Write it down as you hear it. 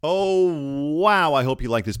Oh, wow. I hope you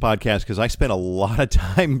like this podcast because I spent a lot of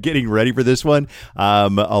time getting ready for this one. A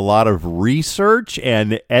lot of research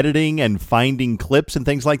and editing and finding clips and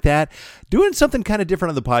things like that. Doing something kind of different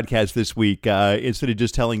on the podcast this week. Instead of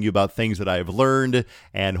just telling you about things that I have learned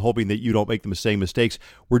and hoping that you don't make the same mistakes,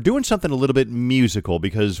 we're doing something a little bit musical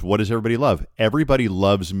because what does everybody love? Everybody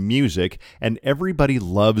loves music and everybody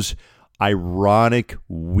loves ironic,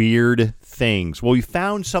 weird things. Well, we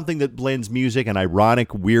found something that blends music and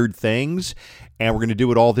ironic, weird things, and we're going to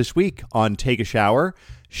do it all this week on Take a Shower.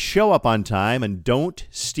 Show up on time and don't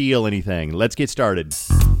steal anything. Let's get started.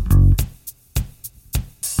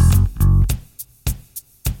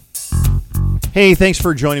 Hey, thanks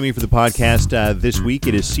for joining me for the podcast this week.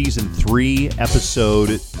 It is Season 3,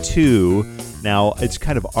 Episode 2. Now, it's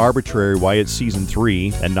kind of arbitrary why it's Season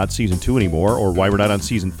 3 and not Season 2 anymore, or why we're not on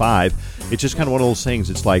Season 5. It's just kind of one of those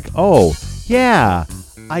things. It's like, oh, yeah,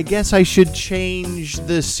 I guess I should change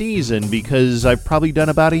the season because I've probably done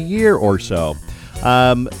about a year or so.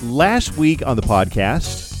 Last week on the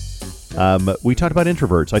podcast, we talked about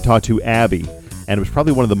introverts. I talked to Abby, and it was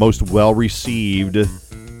probably one of the most well-received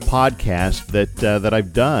podcasts that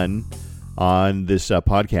I've done on this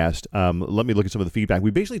podcast. Let me look at some of the feedback.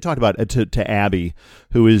 We basically talked about to Abby,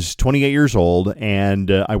 who is 28 years old,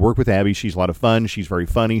 and I work with Abby. She's a lot of fun. She's very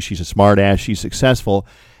funny. She's a smart ass. She's successful,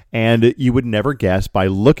 and you would never guess by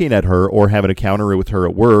looking at her or having a encounter with her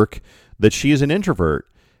at work that she is an introvert,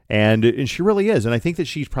 and she really is. And I think that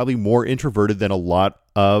she's probably more introverted than a lot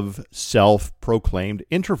of self-proclaimed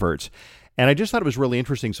introverts. And I just thought it was really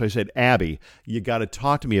interesting. So I said, Abby, you got to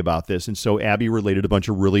talk to me about this. And so Abby related a bunch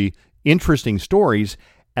of really interesting stories.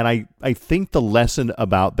 And I think the lesson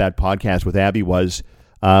about that podcast with Abby was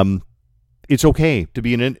it's okay to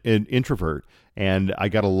be an introvert. And I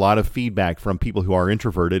got a lot of feedback from people who are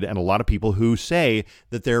introverted and a lot of people who say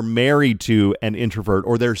that they're married to an introvert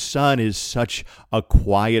or their son is such a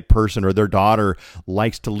quiet person or their daughter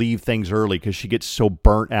likes to leave things early because she gets so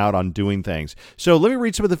burnt out on doing things. So let me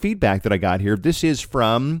read some of the feedback that I got here. This is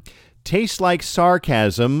from Tastes Like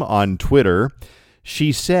Sarcasm on Twitter.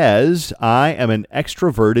 She says, I am an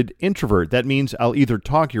extroverted introvert. That means I'll either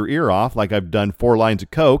talk your ear off like I've done 4 lines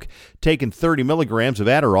of Coke, taken 30 milligrams of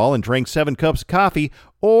Adderall, and drank 7 cups of coffee,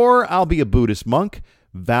 or I'll be a Buddhist monk,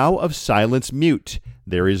 vow of silence mute.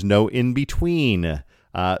 There is no in-between.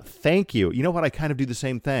 Thank you. You know what? I kind of do the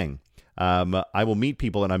same thing. I will meet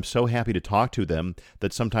people, and I'm so happy to talk to them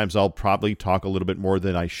that sometimes I'll probably talk a little bit more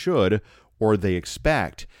than I should or they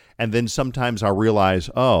expect. And then sometimes I'll realize,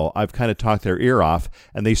 oh, I've kind of talked their ear off,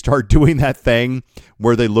 and they start doing that thing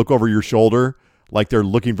where they look over your shoulder like they're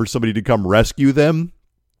looking for somebody to come rescue them.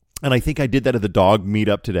 And I think I did that at the dog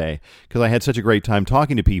meetup today because I had such a great time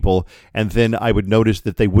talking to people, and then I would notice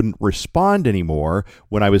that they wouldn't respond anymore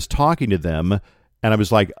when I was talking to them, and I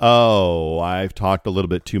was like, oh, I've talked a little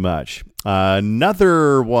bit too much.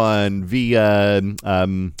 Another one via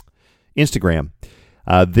Instagram.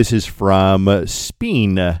 This is from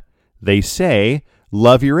Speen. They say,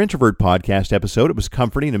 love your introvert podcast episode. It was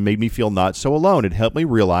comforting and made me feel not so alone. It helped me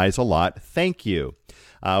realize a lot. Thank you.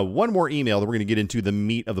 One more email that we're going to get into the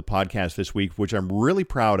meat of the podcast this week, which I'm really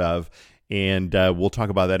proud of, and we'll talk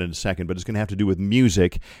about that in a second, but it's going to have to do with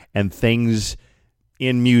music and things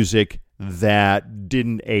in music that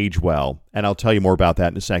didn't age well, and I'll tell you more about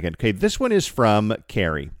that in a second. Okay, this one is from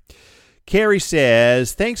Carrie. Carrie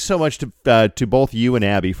says, thanks so much to both you and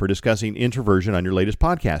Abby for discussing introversion on your latest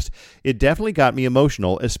podcast. It definitely got me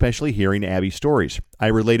emotional, especially hearing Abby's stories. I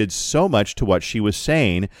related so much to what she was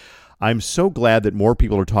saying. I'm so glad that more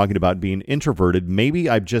people are talking about being introverted. Maybe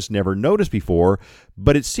I've just never noticed before,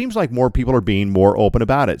 but it seems like more people are being more open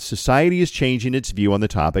about it. Society is changing its view on the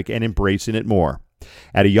topic and embracing it more.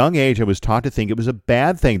 At a young age, I was taught to think it was a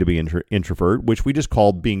bad thing to be introvert, which we just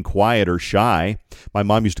called being quiet or shy. My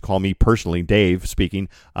mom used to call me personally, Dave speaking,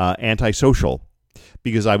 antisocial,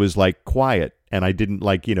 because I was like quiet and I didn't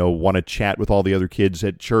want to chat with all the other kids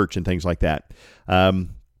at church and things like that.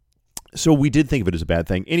 So we did think of it as a bad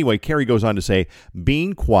thing. Anyway, Carrie goes on to say,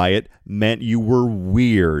 being quiet meant you were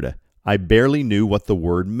weird. I barely knew what the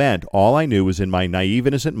word meant. All I knew was in my naive,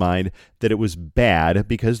 innocent mind that it was bad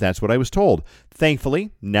because that's what I was told. Thankfully,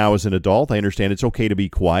 now as an adult, I understand it's okay to be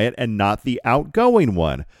quiet and not the outgoing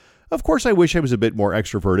one. Of course, I wish I was a bit more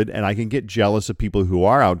extroverted, and I can get jealous of people who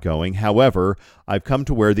are outgoing. However, I've come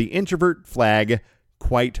to wear the introvert flag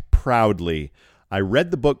quite proudly. I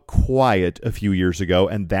read the book Quiet a few years ago,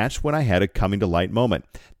 and that's when I had a coming-to-light moment.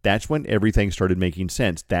 That's when everything started making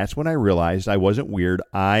sense. That's when I realized I wasn't weird.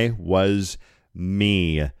 I was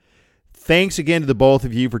me. Thanks again to the both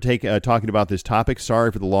of you for talking about this topic.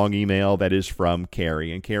 Sorry for the long email. That is from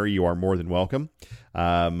Carrie. And Carrie, you are more than welcome.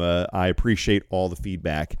 I appreciate all the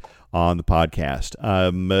feedback on the podcast.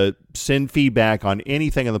 Send feedback on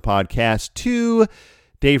anything on the podcast to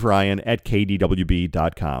Dave Ryan at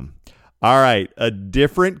kdwb.com. All right, a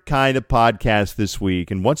different kind of podcast this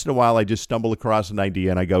week. And once in a while, I just stumble across an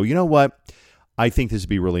idea and I go, you know what? I think this would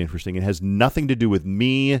be really interesting. It has nothing to do with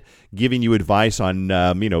me giving you advice on,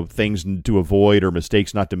 things to avoid or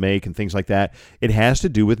mistakes not to make and things like that. It has to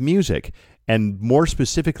do with music, and more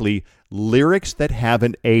specifically, lyrics that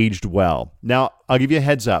haven't aged well. Now, I'll give you a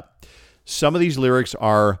heads up. Some of these lyrics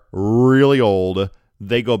are really old.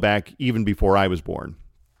 They go back even before I was born.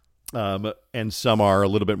 And some are a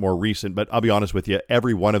little bit more recent, but I'll be honest with you,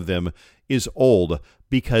 every one of them is old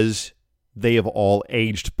because they have all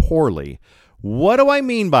aged poorly. What do I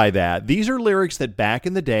mean by that? These are lyrics that back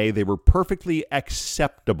in the day, they were perfectly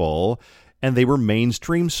acceptable and they were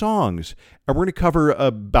mainstream songs. And we're going to cover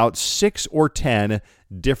about 6 or 10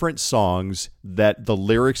 different songs that the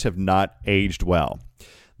lyrics have not aged well.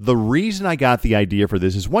 The reason I got the idea for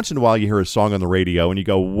this is once in a while you hear a song on the radio and you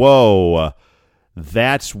go, whoa,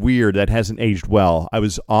 that's weird. That hasn't aged well. I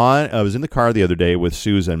was in the car the other day with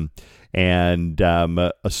Susan, and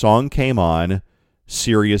a song came on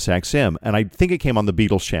Sirius XM, and I think it came on the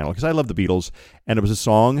Beatles channel because I love the Beatles, and it was a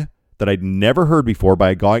song that I'd never heard before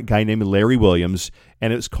by a guy named Larry Williams,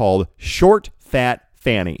 and it's called Short Fat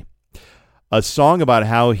Fanny. A song about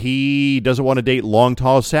how he doesn't want to date long,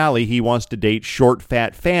 tall Sally. He wants to date short,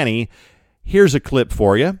 fat Fanny. Here's a clip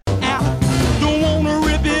for you. Don't want to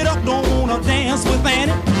rip it up, don't want to dance with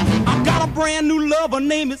Fanny. I've got a brand new lover,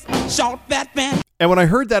 name is Short Fat Fanny. And when I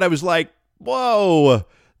heard that, I was like, whoa,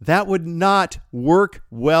 that would not work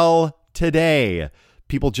well today.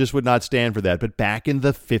 People just would not stand for that. But back in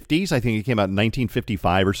the 50s, I think it came out in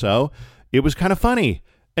 1955 or so, it was kind of funny.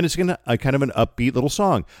 And it's kind of an upbeat little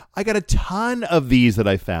song. I got a ton of these that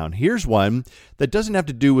I found. Here's one that doesn't have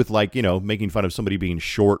to do with making fun of somebody being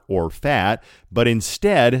short or fat, but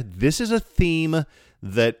instead, this is a theme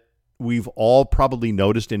that we've all probably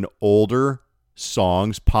noticed in older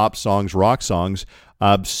songs, pop songs, rock songs,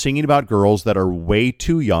 singing about girls that are way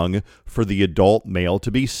too young for the adult male to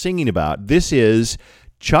be singing about. This is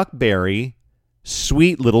Chuck Berry,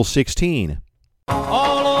 Sweet Little 16.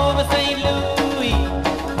 All over St. Louis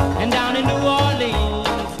and down in New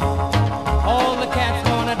Orleans, all the cats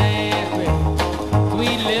wanna dance with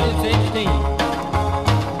Sweet Little 16.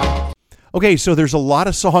 Okay, so there's a lot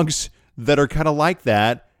of songs that are kind of like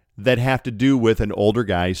that have to do with an older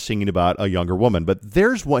guy singing about a younger woman. But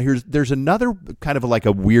there's another kind of like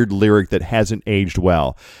a weird lyric that hasn't aged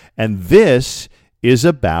well. And this is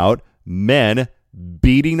about men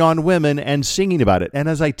beating on women and singing about it. And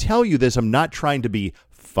as I tell you this, I'm not trying to be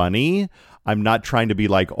funny. I'm not trying to be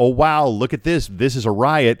like, oh, wow, look at this. This is a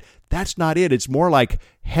riot. That's not it. It's more like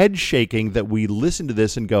head shaking that we listen to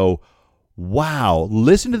this and go, wow,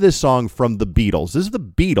 listen to this song from the Beatles. This is the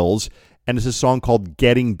Beatles, and it's a song called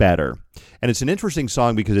Getting Better. And it's an interesting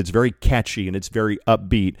song because it's very catchy and it's very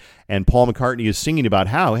upbeat. And Paul McCartney is singing about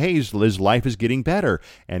how, hey, his life is getting better.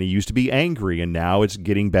 And he used to be angry, and now it's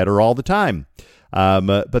getting better all the time.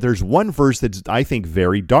 But there's one verse that's, I think,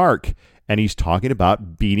 very dark, and he's talking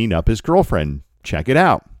about beating up his girlfriend. Check it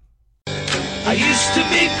out. I used to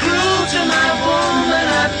be cruel to my woman,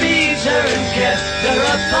 I beat her and kept her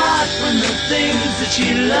apart from the things that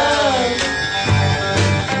she loved.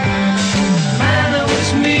 Man, I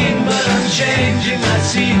was mean, but I'm changing, I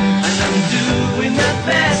see, and I'm doing the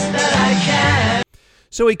best that I can.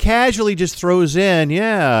 So he casually just throws in,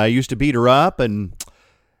 yeah, I used to beat her up, and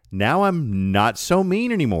now I'm not so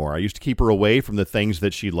mean anymore. I used to keep her away from the things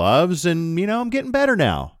that she loves, and, I'm getting better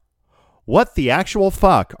now. What the actual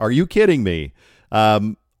fuck? Are you kidding me? I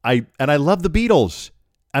love the Beatles,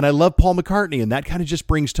 and I love Paul McCartney, and that kind of just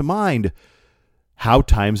brings to mind how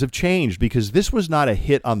times have changed, because this was not a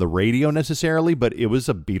hit on the radio necessarily, but it was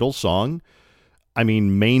a Beatles song. I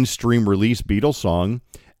mean, mainstream release Beatles song,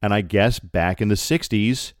 and I guess back in the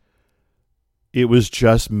 60s, it was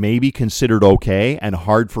just maybe considered okay and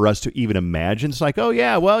hard for us to even imagine. It's like, oh,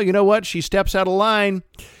 yeah, well, you know what? She steps out of line.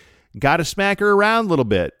 Got to smack her around a little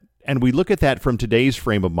bit. And we look at that from today's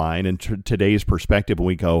frame of mind and today's perspective, and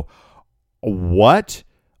we go, what?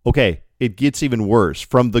 Okay, it gets even worse.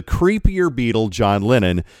 From the creepier Beatle, John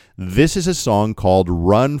Lennon, this is a song called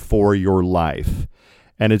Run for Your Life.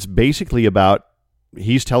 And it's basically about,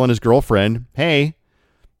 he's telling his girlfriend, hey,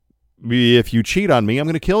 if you cheat on me, I'm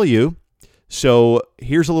going to kill you. So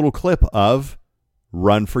here's a little clip of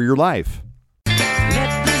Run for Your Life.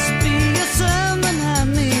 Let this be a sermon, I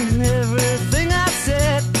mean everything I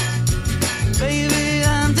said. Baby,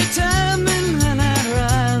 I'm determined and I'd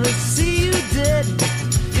rather see you dead.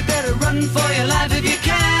 You better run for your life if you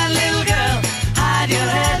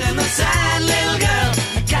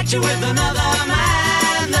you with another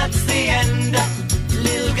man. That's the end,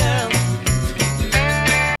 little girl.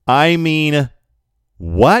 I mean,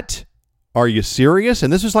 what? Are you serious?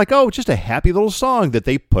 And this was like, just a happy little song that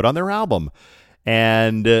they put on their album.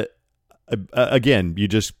 And again,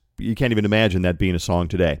 you can't even imagine that being a song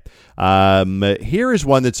today. Here is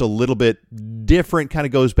one that's a little bit different, kind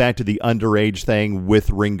of goes back to the underage thing with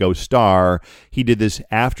Ringo Starr. He did this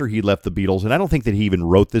after he left the Beatles, and I don't think that he even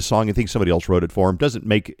wrote this song. I think somebody else wrote it for him. Doesn't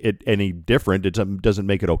make it any different. It doesn't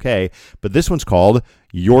make it okay. But this one's called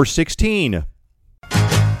You're 16. You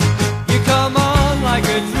come on like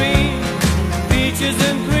a dream, peaches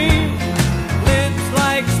and cream, lips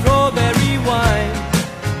like strawberry wine.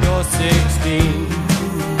 You're 16,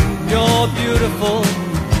 you're beautiful,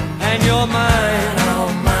 and you're mine,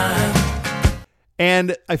 oh mine.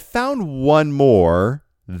 And I found one more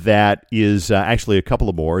that is actually a couple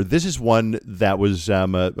of more. This is one that was,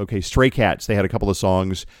 Stray Cats. They had a couple of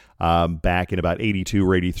songs back in about 82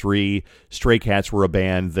 or 83. Stray Cats were a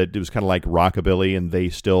band that it was kind of like rockabilly, and they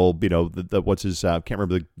still, what's his, can't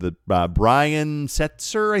remember, the Brian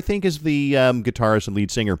Setzer, I think, is the guitarist and lead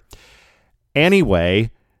singer.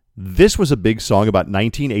 Anyway, this was a big song about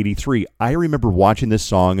 1983. I remember watching this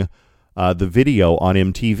song, the video on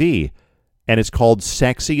MTV, and it's called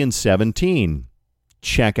Sexy and 17.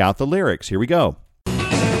 Check out the lyrics. Here we go.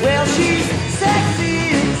 Well, she's sexy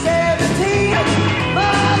and 17,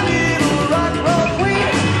 my little rock and roll queen.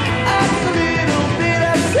 Acts a little bit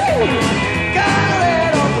obscene, got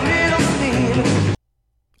let off a little steam.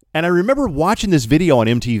 And I remember watching this video on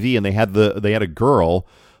MTV, and they had a girl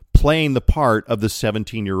playing the part of the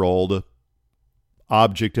 17-year-old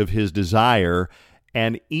object of his desire,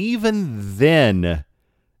 and even then,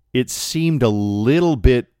 it seemed a little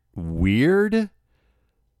bit weird.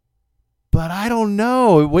 But I don't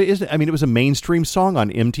know. It was a mainstream song on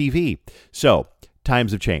MTV. So,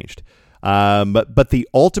 times have changed. But the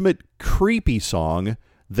ultimate creepy song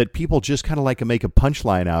that people just kind of like to make a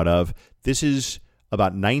punchline out of, this is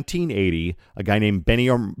about 1980, a guy named Benny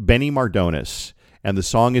Mardones. And the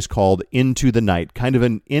song is called Into the Night. Kind of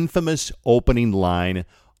an infamous opening line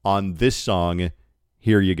on this song.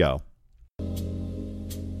 Here you go.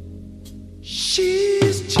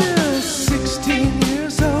 She's just 16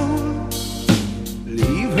 years old.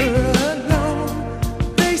 Leave her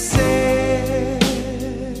alone, they say.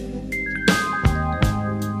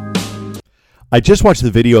 I just watched the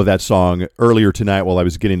video of that song earlier tonight while I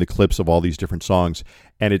was getting the clips of all these different songs,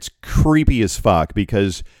 and it's creepy as fuck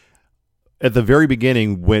because at the very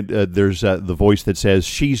beginning, when there's the voice that says,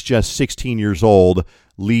 she's just 16 years old,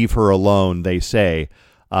 leave her alone, they say.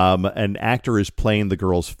 An actor is playing the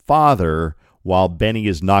girl's father while Benny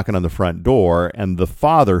is knocking on the front door, and the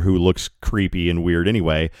father, who looks creepy and weird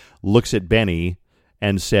anyway, looks at Benny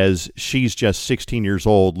and says, she's just 16 years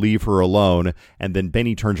old, leave her alone. And then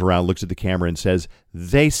Benny turns around, looks at the camera, and says,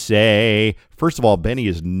 they say. First of all, Benny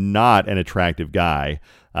is not an attractive guy,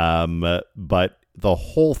 but the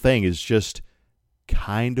whole thing is just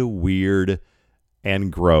kind of weird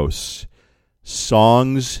and gross.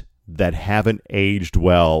 Songs that haven't aged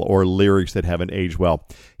well, or lyrics that haven't aged well.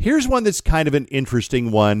 Here's one that's kind of an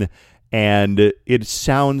interesting one, and it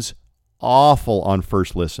sounds awful on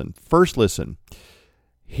first listen. First listen.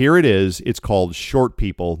 Here it is. It's called Short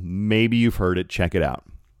People. Maybe you've heard it. Check it out.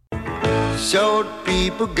 Short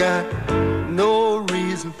people got no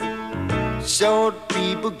reason. Short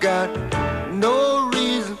people got no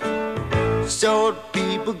reason. Short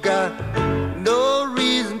people got no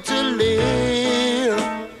reason to live.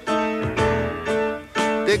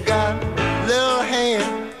 They got little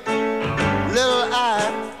hands, little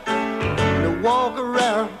eyes. They walk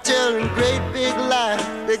around telling great big lies.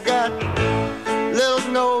 They got little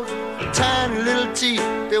nose, tiny little teeth.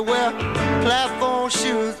 They wear platform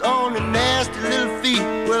shoes on their nasty little feet.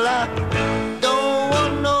 Well, I don't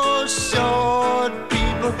want no short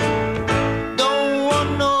people. Don't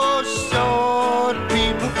want no short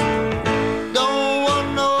people. Don't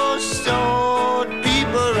want no short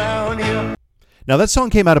people around here. Now, that song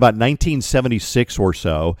came out about 1976 or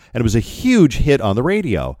so, and it was a huge hit on the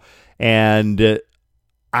radio. And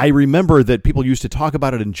I remember that people used to talk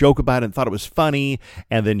about it and joke about it and thought it was funny,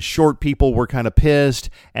 and then short people were kind of pissed,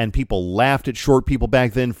 and people laughed at short people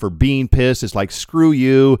back then for being pissed. It's like, screw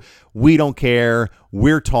you, we don't care,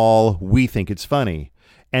 we're tall, we think it's funny.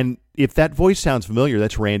 And if that voice sounds familiar,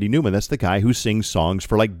 that's Randy Newman. That's the guy who sings songs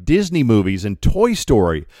for like Disney movies and Toy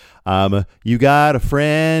Story. You got a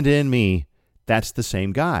friend in me. That's the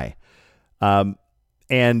same guy.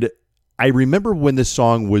 And I remember when this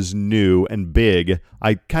song was new and big,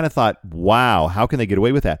 I kind of thought, wow, how can they get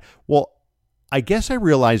away with that? Well, I guess I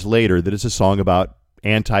realized later that it's a song about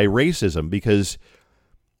anti-racism, because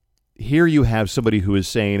here you have somebody who is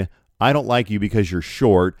saying, I don't like you because you're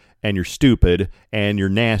short and you're stupid and you're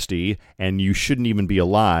nasty and you shouldn't even be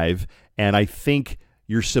alive. And I think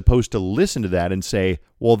you're supposed to listen to that and say,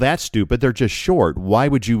 well, that's stupid. They're just short. Why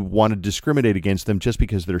would you want to discriminate against them just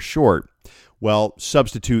because they're short? Well,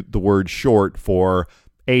 substitute the word short for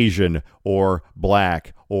Asian or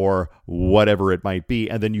black or whatever it might be.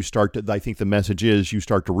 And then you start to, I think the message is, you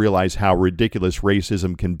start to realize how ridiculous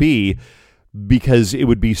racism can be, because it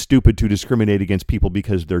would be stupid to discriminate against people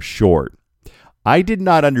because they're short. I did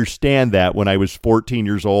not understand that when I was 14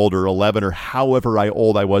 years old or 11 or however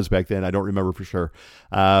old I was back then. I don't remember for sure.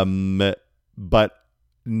 But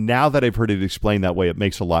now that I've heard it explained that way, it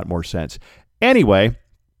makes a lot more sense. Anyway,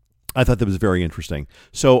 I thought that was very interesting.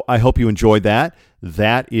 So I hope you enjoyed that.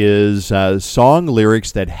 That is song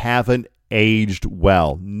lyrics that haven't aged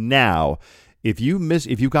well. Now, if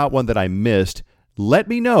you got one that I missed, let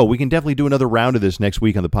me know. We can definitely do another round of this next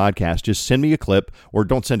week on the podcast. Just send me a clip, or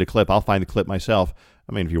don't send a clip. I'll find the clip myself.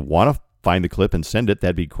 I mean, if you want to find the clip and send it,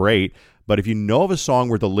 that'd be great. But if you know of a song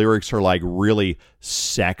where the lyrics are like really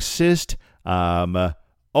sexist, I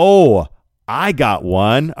got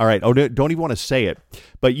one. All right. Oh, don't even want to say it.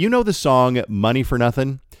 But you know the song Money for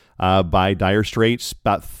Nothing by Dire Straits,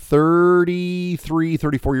 about 33,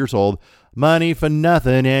 34 years old. Money for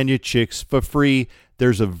nothing and your chicks for free.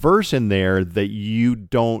 There's a verse in there that you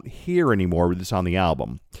don't hear anymore. It's on the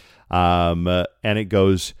album. And it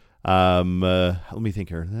goes, let me think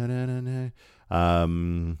here.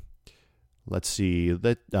 Let's see.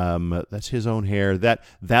 That's his own hair.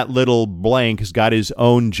 That little blank has got his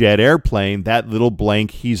own jet airplane. That little blank,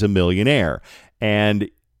 he's a millionaire. And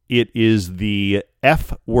it is the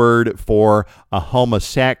F word for a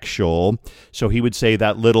homosexual. So he would say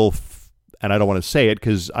that little, and I don't want to say it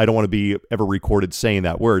because I don't want to be ever recorded saying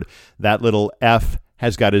that word. That little F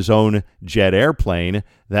has got his own jet airplane.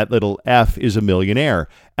 That little F is a millionaire.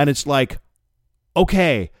 And it's like,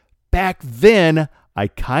 okay, back then I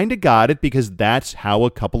kind of got it, because that's how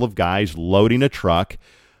a couple of guys loading a truck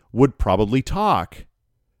would probably talk.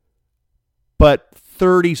 But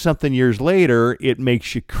 30-something years later, it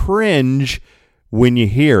makes you cringe when you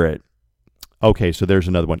hear it. Okay, so there's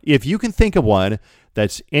another one. If you can think of one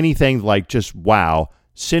that's anything like just wow,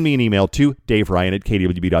 send me an email to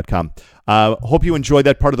daveryan@kwb.com. Hope you enjoyed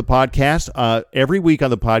that part of the podcast. Every week on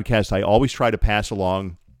the podcast, I always try to pass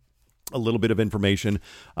along a little bit of information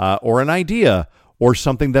or an idea or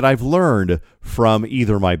something that I've learned from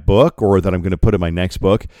either my book or that I'm going to put in my next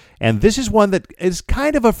book. And this is one that is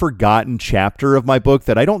kind of a forgotten chapter of my book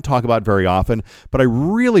that I don't talk about very often, but I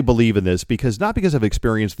really believe in this, because not because I've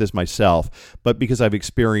experienced this myself, but because I've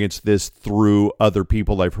experienced this through other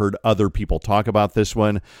people. I've heard other people talk about this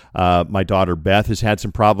one. My daughter Beth has had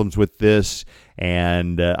some problems with this,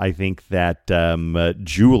 and I think that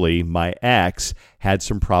Julie, my ex, had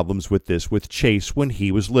some problems with this with Chase when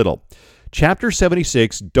he was little. Chapter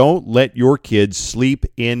 76, don't let your kids sleep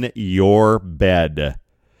in your bed.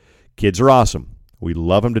 Kids are awesome. We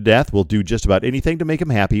love them to death. We'll do just about anything to make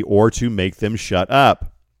them happy or to make them shut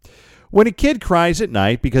up. When a kid cries at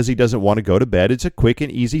night because he doesn't want to go to bed, it's a quick and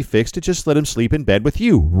easy fix to just let him sleep in bed with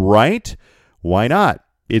you, right? Why not?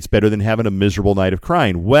 It's better than having a miserable night of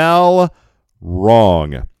crying. Well,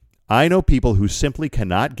 wrong. I know people who simply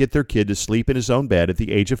cannot get their kid to sleep in his own bed at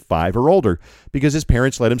the age of 5 or older because his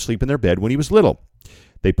parents let him sleep in their bed when he was little.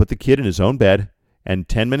 They put the kid in his own bed, and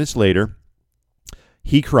 10 minutes later,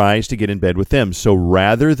 he cries to get in bed with them. So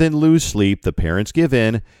rather than lose sleep, the parents give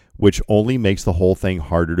in, which only makes the whole thing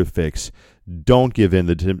harder to fix. Don't give in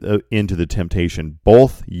into the temptation.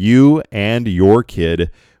 Both you and your kid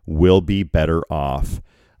will be better off.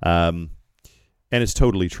 And it's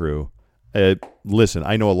totally true. Listen,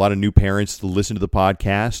 I know a lot of new parents that listen to the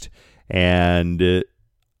podcast, and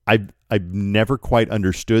I've never quite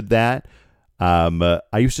understood that. I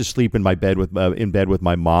used to sleep in bed with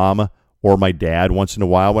my mom or my dad once in a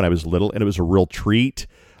while when I was little, and it was a real treat.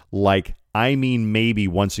 Like, I mean, maybe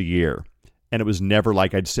once a year, and it was never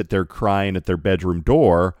like I'd sit there crying at their bedroom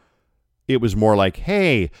door. It was more like,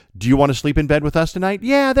 hey, do you want to sleep in bed with us tonight?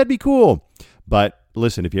 Yeah, that'd be cool. But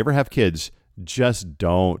listen, if you ever have kids, just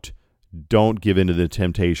don't give in to the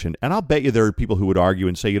temptation. And I'll bet you there are people who would argue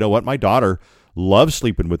and say, you know what, my daughter loves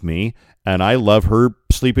sleeping with me, and I love her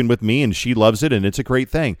sleeping with me, and she loves it, and it's a great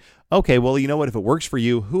thing. Okay, well, you know what, if it works for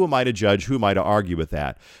you, who am I to judge? Who am I to argue with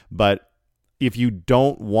that? But if you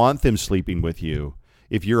don't want them sleeping with you,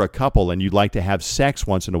 if you're a couple and you'd like to have sex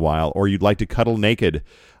once in a while, or you'd like to cuddle naked,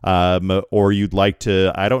 or you'd like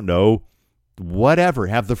to, I don't know, whatever,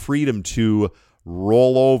 have the freedom to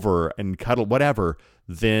roll over and cuddle, whatever,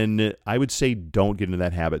 then I would say don't get into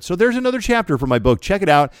that habit. So there's another chapter from my book. Check it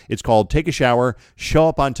out. It's called Take a Shower, Show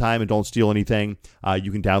Up on Time, and Don't Steal Anything.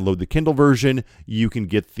 You can download the Kindle version. You can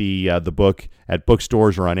get the book at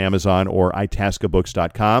bookstores or on Amazon or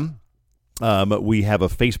itascabooks.com. We have a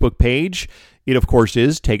Facebook page. It, of course,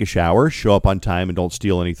 is Take a Shower, Show Up on Time, and Don't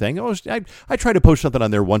Steal Anything. I try to post something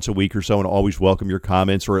on there once a week or so and always welcome your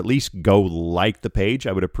comments, or at least go like the page.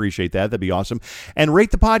 I would appreciate that. That'd be awesome. And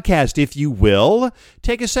rate the podcast, if you will.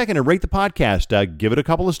 Take a second and rate the podcast. Give it a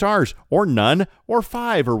couple of stars, or none, or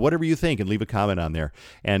 5, or whatever you think, and leave a comment on there.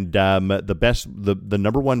 And the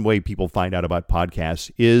number one way people find out about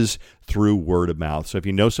podcasts is through word of mouth. So if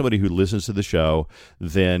you know somebody who listens to the show,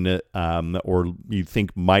 then or you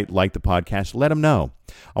think might like the podcast, let them know.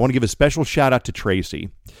 I want to give a special shout out to Tracy.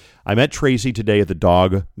 I met Tracy today at the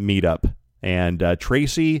dog meetup, and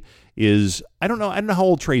Tracy is, I don't know how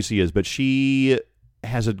old Tracy is, but she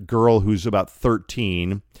has a girl who's about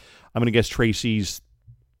 13. I'm going to guess Tracy's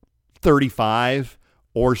 35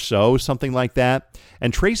 or so, something like that.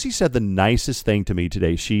 And Tracy said the nicest thing to me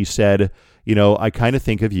today. She said, I kind of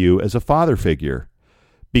think of you as a father figure,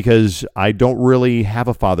 because I don't really have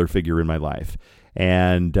a father figure in my life.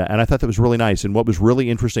 And I thought that was really nice. And what was really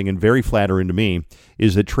interesting and very flattering to me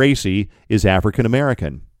is that Tracy is African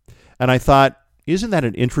American. And I thought, isn't that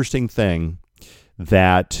an interesting thing,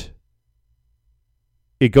 that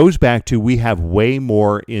it goes back to we have way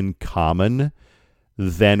more in common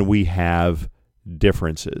than we have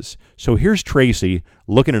differences. So here's Tracy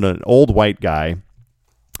looking at an old white guy,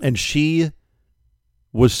 and she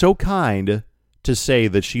was so kind to say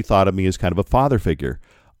that she thought of me as kind of a father figure.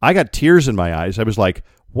 I got tears in my eyes. I was like,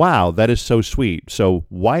 wow, that is so sweet. So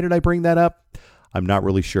why did I bring that up? I'm not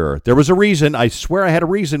really sure. There was a reason. I swear I had a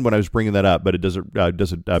reason when I was bringing that up, but it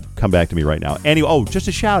doesn't come back to me right now. Anyway, just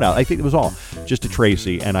a shout out. I think it was all just to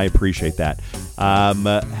Tracy, and I appreciate that.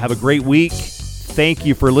 Have a great week. Thank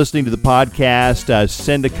you for listening to the podcast.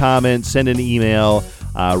 Send a comment, send an email,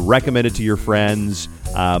 recommend it to your friends.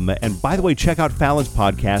 And by the way, check out Fallon's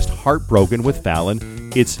podcast, Heartbroken with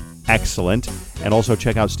Fallon. It's excellent. And also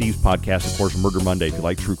check out Steve's podcast, of course, Murder Monday, if you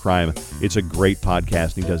like true crime. It's a great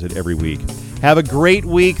podcast, and he does it every week. Have a great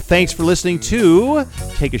week. Thanks for listening to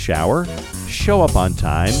Take a Shower, Show Up on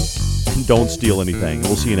Time, and Don't Steal Anything.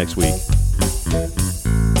 We'll see you next week.